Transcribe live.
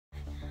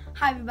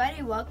Hi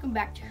everybody, welcome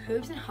back to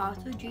Herbs and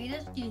Hearts with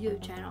Jesus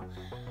YouTube channel.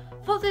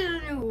 For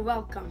those new,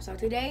 welcome. So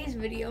today's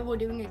video we're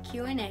doing a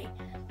Q&A.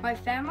 My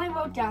family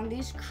wrote down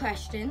these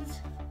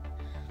questions.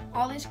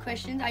 All these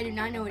questions, I do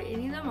not know what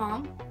any of them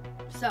are.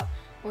 So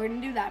we're gonna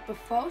do that. But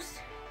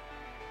first,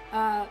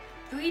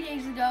 3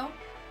 days ago,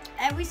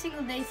 every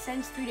single day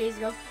since 3 days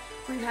ago,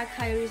 we've had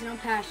coyotes in our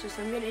pasture.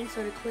 So I'm gonna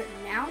insert a clip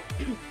now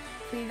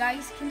so you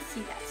guys can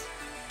see that.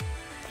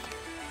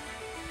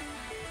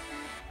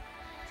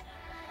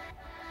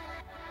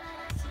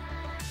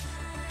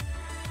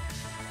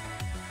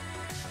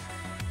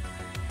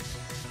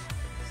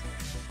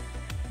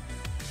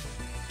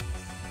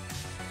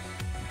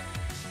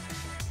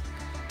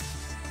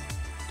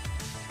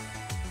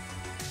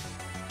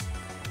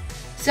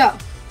 So,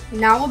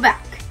 now we're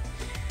back.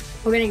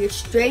 We're gonna get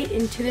straight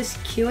into this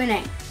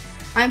Q&A.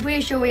 I'm pretty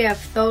sure we have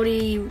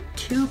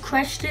 32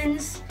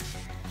 questions.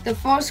 The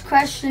first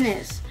question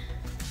is,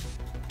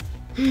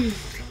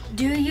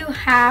 do you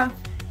have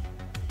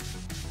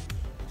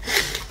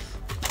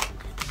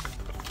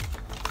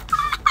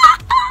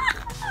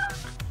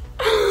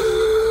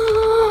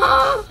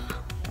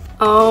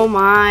oh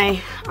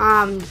my,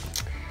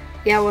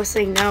 yeah, we'll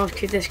say no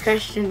to this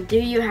question. Do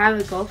you have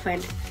a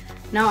girlfriend?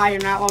 No, I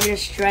do not. We'll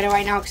just shred it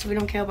right now because we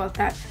don't care about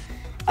that.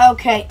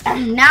 Okay,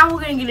 now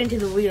we're going to get into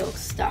the real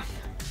stuff.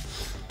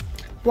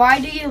 Why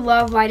do you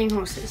love riding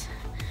horses?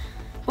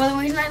 Well,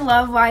 the reason I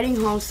love riding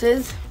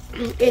horses,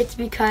 it's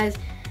because,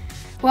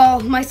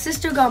 well, my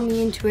sister got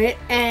me into it,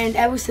 and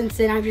ever since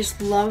then I've just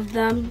loved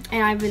them,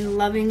 and I've been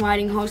loving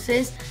riding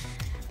horses.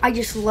 I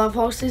just love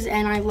horses,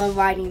 and I love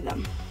riding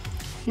them.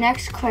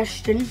 Next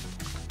question.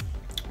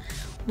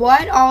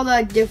 What are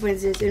the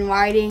differences in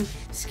riding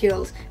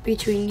skills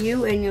between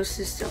you and your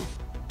sister?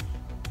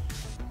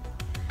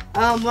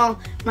 Well,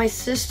 my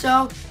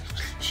sister,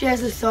 she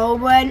has a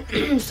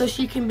thoroughbred, so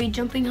she can be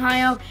jumping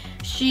higher.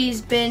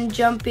 She's been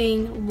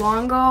jumping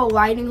longer,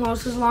 riding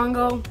horses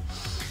longer,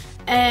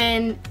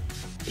 and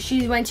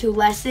she went to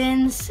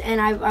lessons, and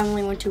I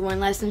only went to one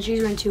lesson.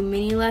 She's went to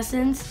mini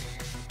lessons.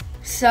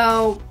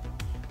 So,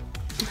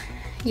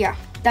 yeah,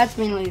 that's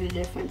mainly the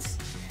difference.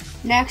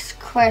 Next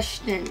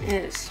question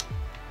is,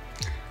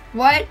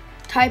 what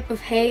type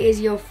of hay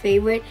is your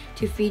favorite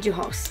to feed your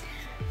horse?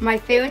 My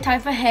favorite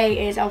type of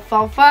hay is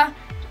alfalfa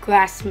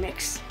grass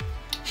mix.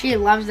 She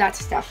loves that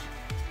stuff.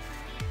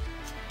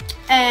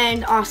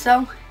 And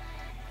also,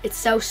 it's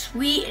so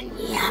sweet and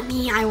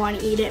yummy. I want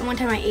to eat it. One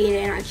time I ate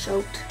it and I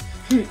choked.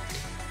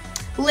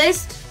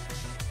 List.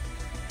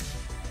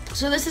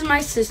 So this is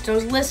my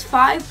sister's. List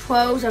 5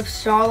 pros of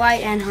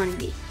Starlight and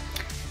Honeybee.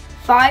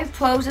 5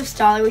 pros of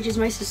Starlight, which is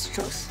my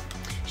sister's.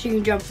 She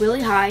can jump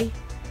really high.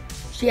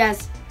 She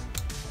has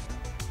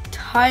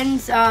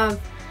tons of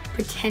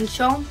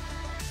potential.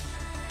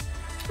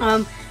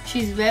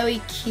 She's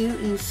very cute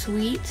and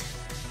sweet,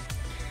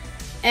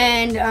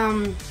 and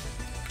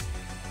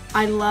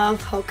I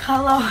love her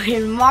color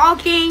and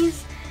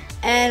markings,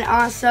 and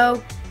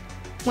also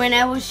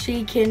whenever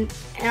she can,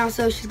 and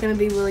also she's gonna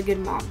be a really good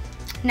mom.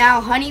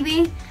 Now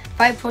Honeybee,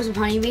 5 pros of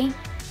Honeybee.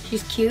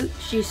 She's cute,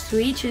 she's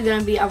sweet, she's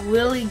gonna be a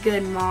really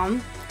good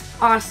mom,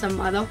 awesome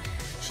mother.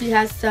 She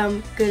has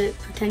some good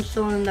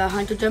potential in the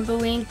hunter jumper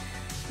ring.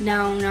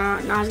 No,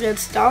 not as good as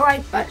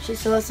Starlight, but she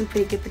still has some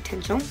pretty good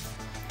potential.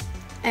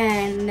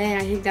 And then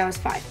I think that was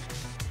 5.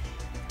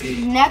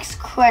 Next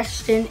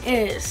question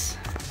is,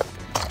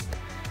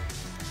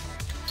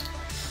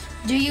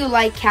 do you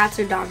like cats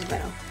or dogs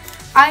better?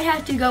 I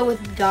have to go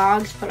with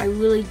dogs, but I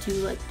really do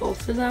like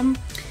both of them.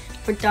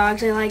 For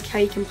dogs, I like how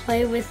you can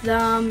play with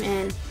them,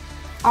 and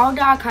our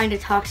dog kind of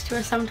talks to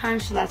us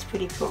sometimes, so that's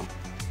pretty cool.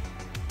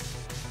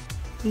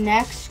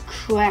 Next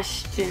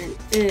question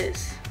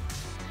is,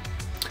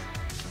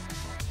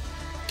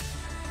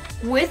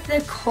 with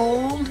the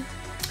cold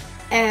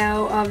air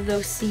of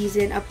the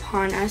season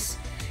upon us,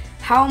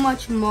 how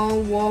much more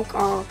work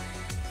are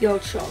your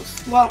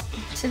chores? Well,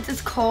 since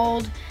it's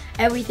cold,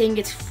 everything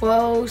gets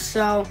froze,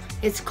 so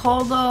it's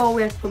colder,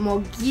 we have to put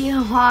more gear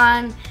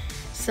on.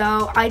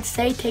 So I'd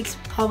say it takes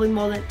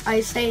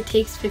it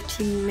takes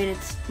 15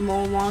 minutes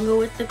more longer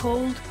with the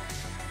cold.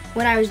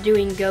 When I was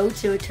doing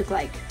goats, it took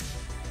like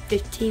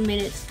 15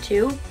 minutes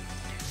too.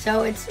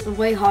 So it's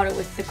way harder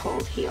with the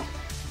cold here.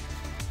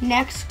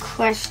 Next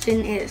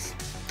question is,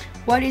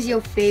 what is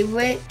your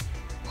favorite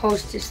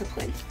horse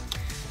discipline?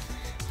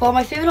 Well,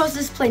 my favorite horse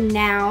discipline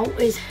now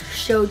is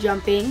show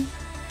jumping.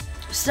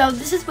 So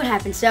this is what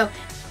happened. So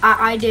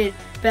I did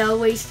bell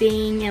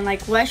racing and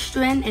like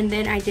Western, and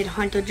then I did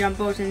hunter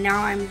jumpers, and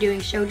now I'm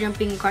doing show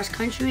jumping cross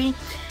country.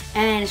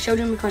 And show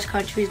jumping cross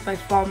country is by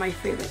far my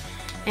favorite.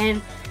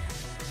 And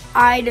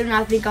I do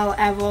not think I'll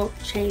ever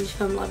change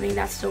from loving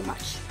that so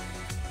much.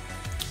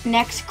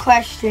 Next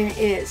question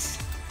is,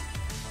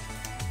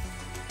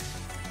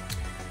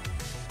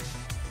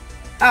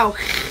 oh,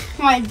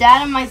 my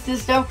dad and my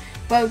sister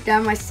wrote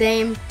down the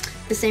same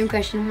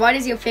question. What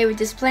is your favorite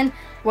discipline?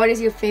 What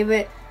is your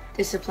favorite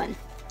discipline?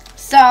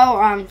 So,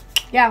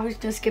 yeah, we're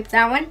just gonna skip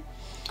that one.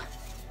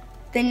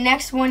 The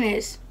next one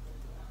is,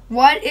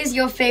 what is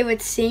your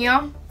favorite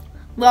singer?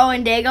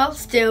 Rolling Dago,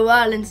 still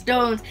rolling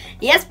stones.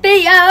 Yes,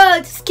 B.O.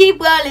 Just keep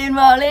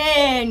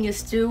rolling. You're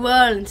still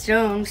rolling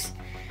stones.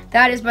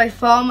 That is by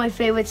far my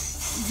favorite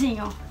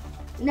single.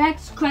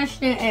 Next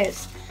question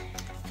is,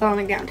 fall on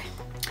the ground.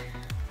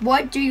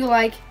 What do you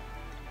like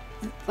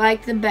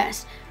the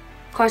best?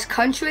 Cross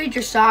country,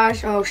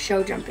 dressage, or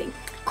show jumping?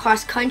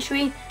 Cross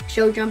country,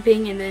 show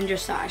jumping, and then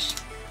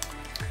dressage.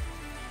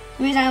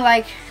 The reason I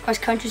like cross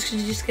country is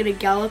because you just get a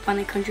gallop on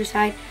the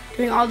countryside,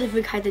 doing all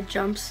different kinds of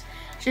jumps.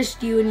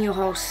 Just you and your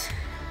horse.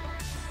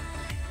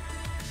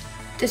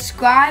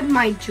 Describe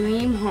my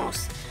dream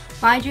horse.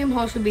 My dream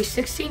horse would be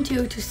 16.2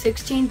 to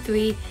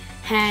 16.3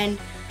 hand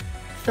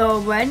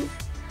thoroughbred.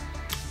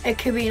 It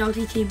could be an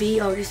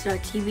OTTB or just a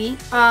TB.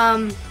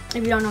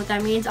 If you don't know what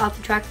that means, off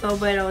the track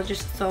thoroughbred or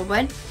just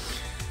thoroughbred.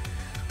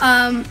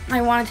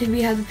 I want it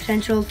to have the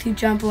potential to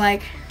jump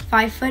like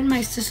 5 foot.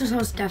 My sister's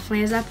horse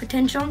definitely has that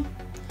potential.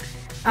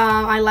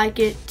 I like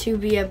it to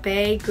be a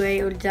bay,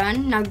 gray, or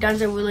dun. Now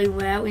duns are really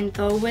rare in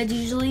thoroughbreds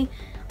usually.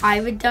 I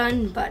have a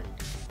dun, but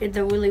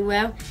they're really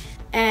rare.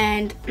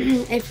 And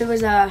if it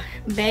was a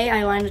bay,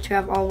 I wanted to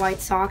have all white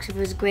socks. If it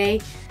was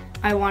gray,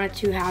 I wanted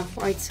to have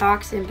white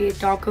socks and be a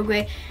darker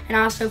gray. And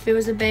also if it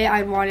was a bay,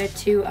 I wanted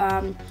to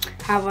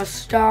have a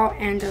star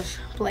and a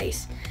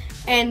place.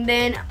 And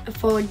then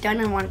for a dun,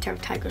 I wanted to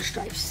have tiger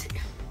stripes.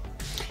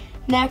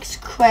 Next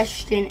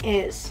question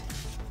is,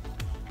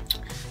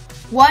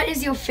 what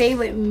is your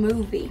favorite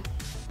movie?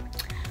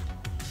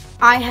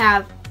 I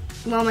have,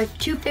 well, my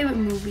 2 favorite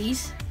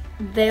movies,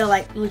 they're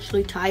like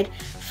literally tied.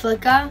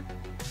 Flicka,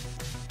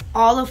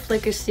 all of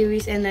Flicka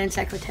series, and then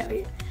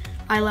Secretariat.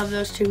 I love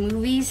those 2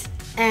 movies,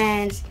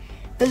 and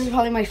those are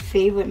probably my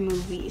favorite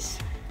movies.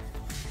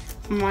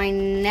 My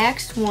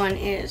next one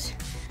is,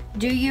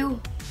 do you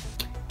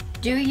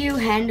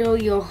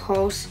handle your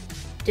host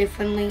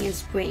differently in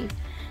spring?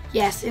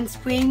 Yes, in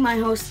spring my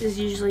host is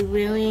usually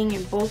rearing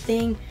and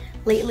bolting.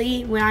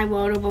 Lately, when I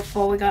rode her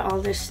before we got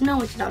all this snow,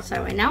 which is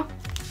outside right now,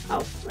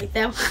 oh, right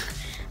there,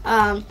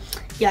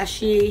 yeah,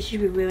 she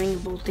should be rearing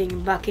and bolting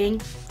and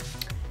bucking.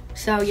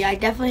 So yeah, I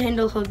definitely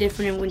handle her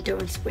different in winter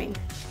and spring.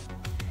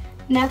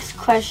 Next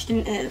question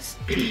is,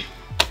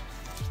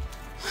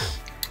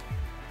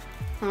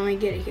 let me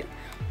get it here.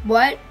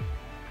 What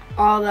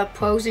are the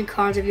pros and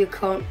cons of your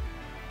current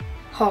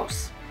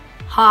host?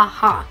 Ha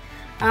ha.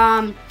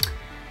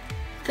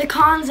 The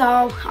cons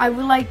are, I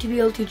would like to be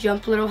able to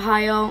jump a little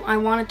higher. I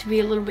want it to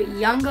be a little bit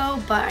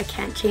younger, but I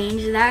can't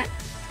change that.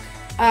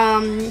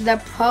 The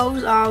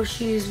pros are,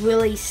 she's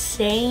really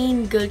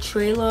sane, good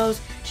trailers.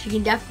 She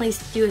can definitely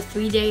do a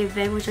 3-day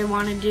event, which I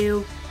want to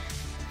do.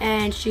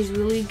 And she's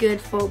really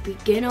good for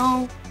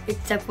beginner,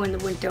 except for in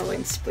the winter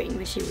and spring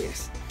when she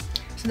wears.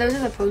 So those are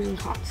the pros and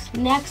cons.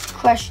 Next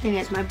question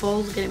is, my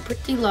bowl's getting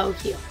pretty low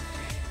here.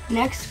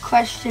 Next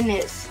question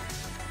is,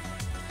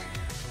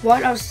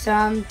 what are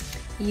some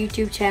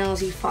YouTube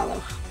channels you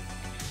follow?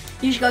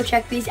 You should go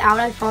check these out.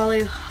 I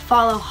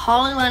follow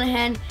Holly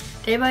Lenahan,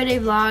 Day by Day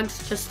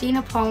Vlogs,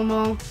 Justina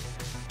Palmo,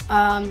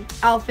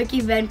 Alphic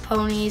Event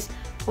Ponies,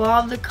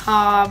 Rob the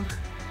Cobb,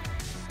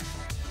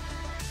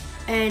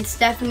 and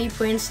Stephanie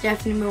Prince,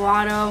 Stephanie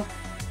Murato,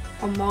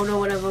 or Moto,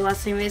 whatever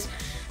last name is.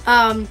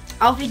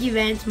 Alphic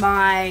Event's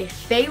my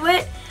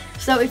favorite.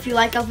 So if you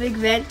like Alphic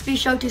Event, be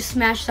sure to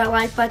smash that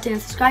like button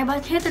and subscribe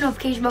button, hit the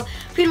notification bell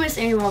if you don't miss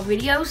any more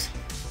videos.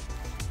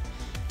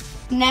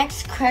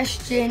 Next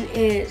question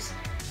is,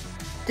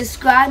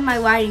 describe my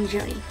riding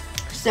journey.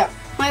 So,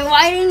 my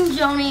riding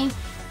journey,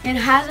 it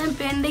hasn't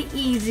been the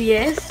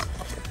easiest.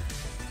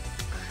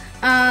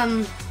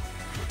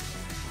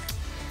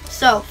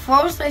 So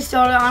first I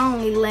started on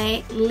a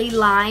lead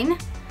line,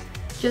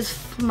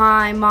 just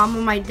my mom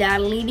and my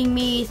dad leading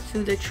me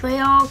through the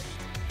trail,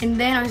 and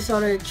then I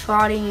started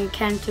trotting and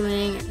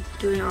cantering and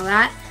doing all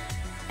that,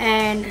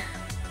 and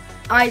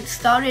I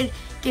started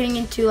getting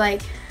into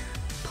like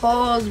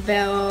pulls,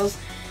 barrels,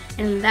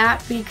 and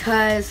that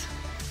because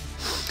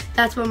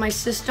that's what my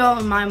sister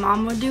and my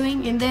mom were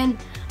doing. And then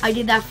I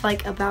did that for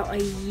like about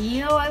a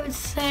year, I would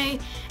say,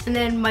 and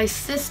then my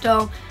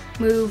sister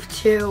moved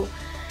to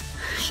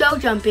show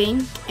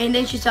jumping, and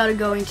then she started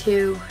going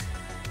to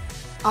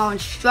our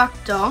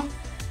instructor,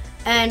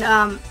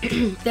 and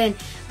then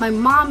my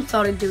mom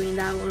started doing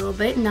that a little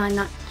bit,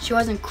 and she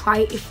wasn't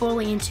quite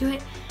fully into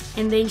it,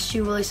 and then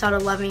she really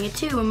started loving it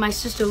too, and my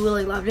sister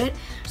really loved it,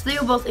 so they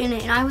were both in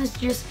it, and I was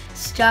just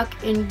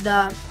stuck in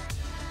the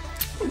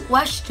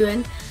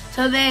Western.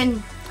 So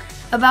then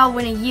about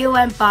when a year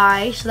went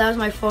by, so that was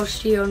my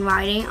first year in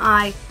riding,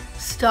 I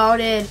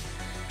started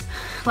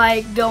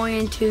like going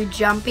into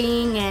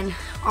jumping and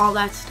all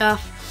that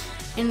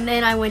stuff, and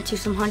then I went to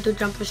some Hunter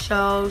Jumper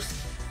shows,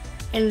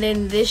 and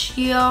then this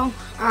year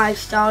I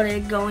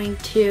started going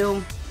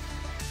to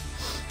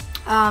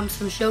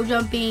some show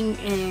jumping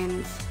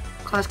and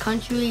cross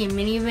country and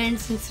mini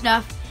events and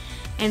stuff,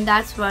 and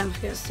that's what I'm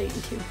gonna stay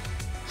into.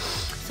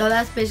 So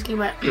that's basically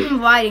my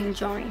riding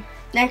journey.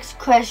 Next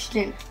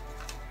question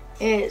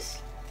is,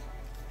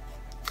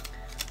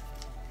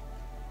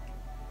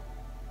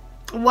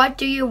 what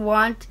do you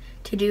want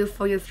to do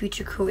for your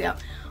future career?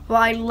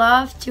 Well, I'd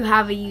love to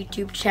have a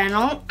YouTube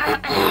channel.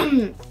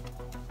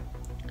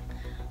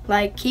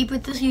 Like, keep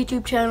with this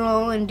YouTube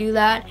channel and do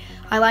that.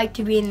 I like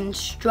to be an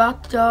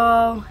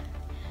instructor,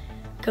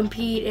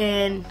 compete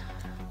in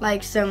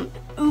like some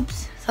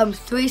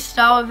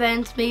 3-star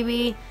events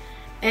maybe,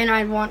 and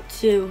I want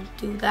to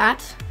do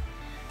that.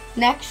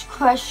 Next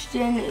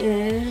question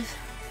is,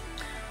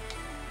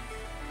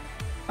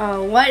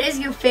 what is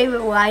your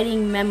favorite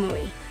riding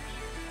memory?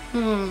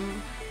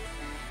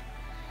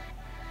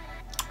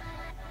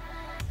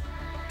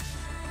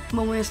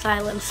 Moment of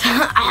silence.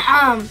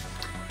 I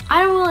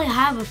don't really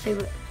have a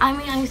favorite. I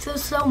mean,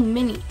 there's so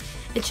many.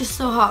 It's just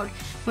so hard.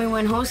 We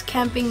went horse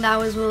camping, that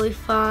was really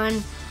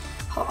fun.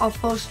 Our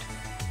first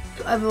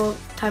ever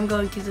time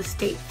going to the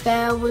state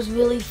fair was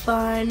really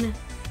fun.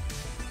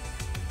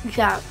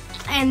 Yeah,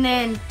 and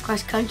then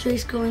cross country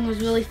schooling was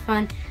really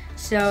fun.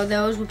 So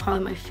those were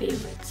probably my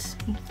favorites,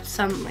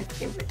 some of my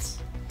favorites.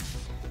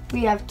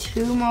 We have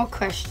 2 more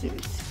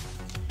questions.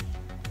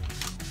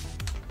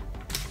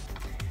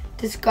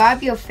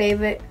 Describe your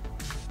favorite.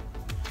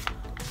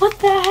 What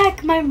the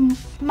heck?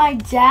 My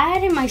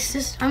dad and my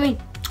sister. My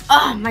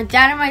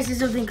dad and my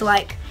sister think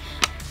alike.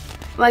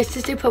 My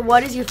sister put,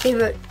 "What is your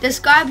favorite?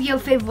 Describe your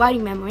favorite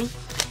riding memory,"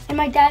 and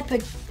my dad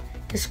put,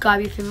 "Describe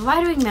your favorite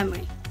riding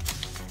memory."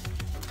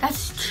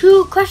 That's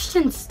 2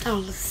 questions that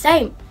are the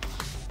same.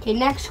 Okay,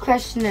 next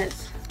question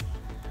is,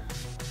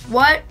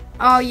 what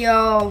are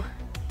your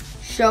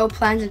show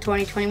plans in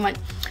 2021?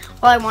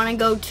 Well, I want to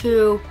go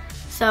to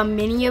some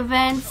mini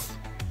events.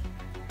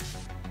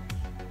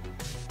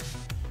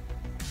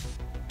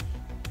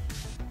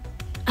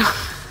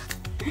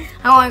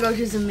 I want to go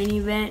to some mini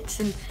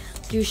events and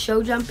do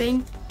show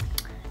jumping,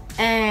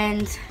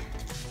 and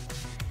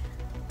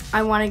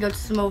I want to go to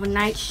some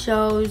overnight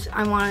shows.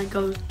 I want to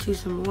go to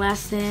some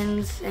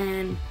lessons,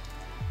 and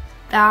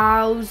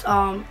those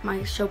are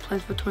my show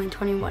plans for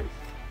 2021.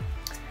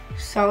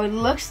 So it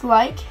looks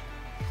like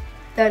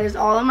that is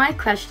all of my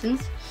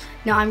questions.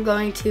 Now I'm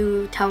going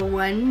to tell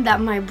one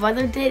that my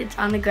brother did. It's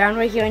on the ground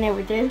right here. I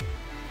never did.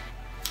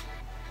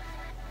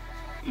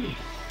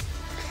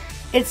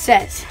 It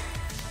says,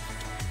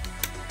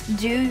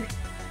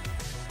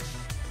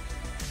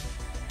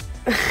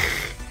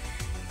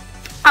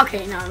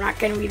 okay, no, I'm not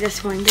gonna read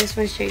this one. This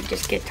one should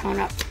just get torn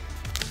up.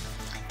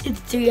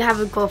 It's, do you have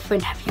a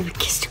girlfriend? Have you ever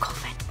kissed a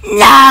girlfriend?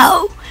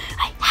 No,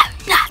 I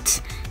have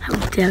not. How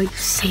dare you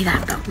say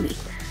that about me?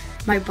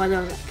 My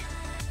brother was like,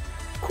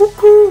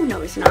 cuckoo.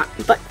 No, it's not.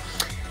 But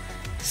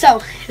so,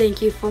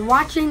 thank you for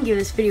watching. Give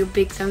this video a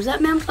big thumbs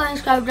up, man. Please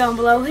subscribe down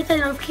below. Hit that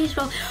notification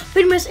bell if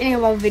you don't miss any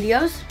of our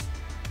videos.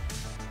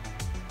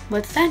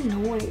 What's that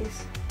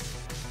noise?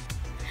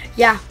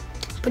 Yeah,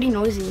 pretty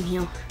noisy in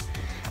here.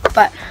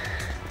 But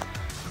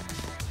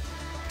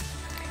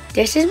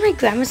this is my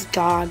grandma's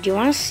dog. Do you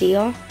want to see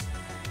her?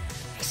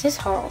 This is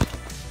her.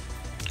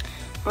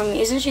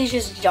 Isn't she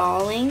just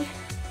darling?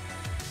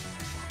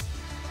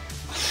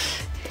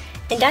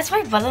 And that's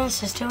my brother and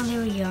sister when they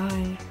were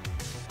young.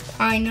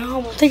 I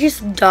know, they're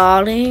just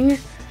darling.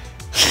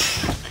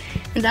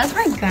 And that's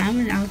my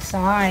grandma's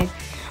outside.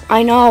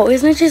 I know,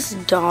 isn't it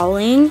just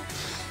darling?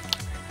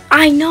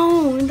 I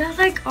know, and that's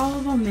like all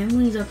of our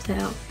memories up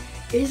there.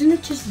 Isn't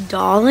it just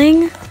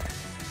darling?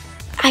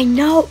 I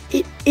know,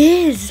 it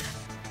is.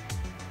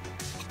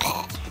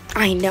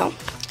 I know.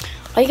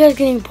 Are you guys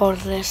getting bored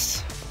of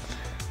this?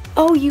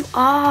 Oh, you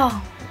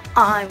are.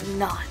 I'm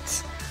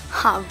not.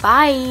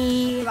 Bye.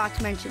 I forgot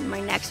to mention, my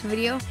next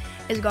video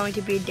is going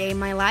to be a day in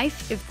my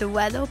life if the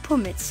weather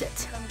permits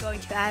it. I'm going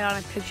to add on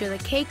a picture of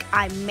the cake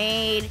I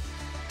made.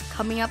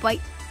 Coming up like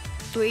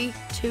 3,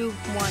 2,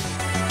 1.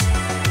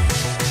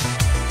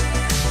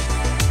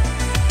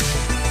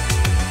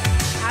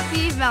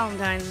 Happy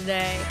Valentine's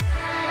Day.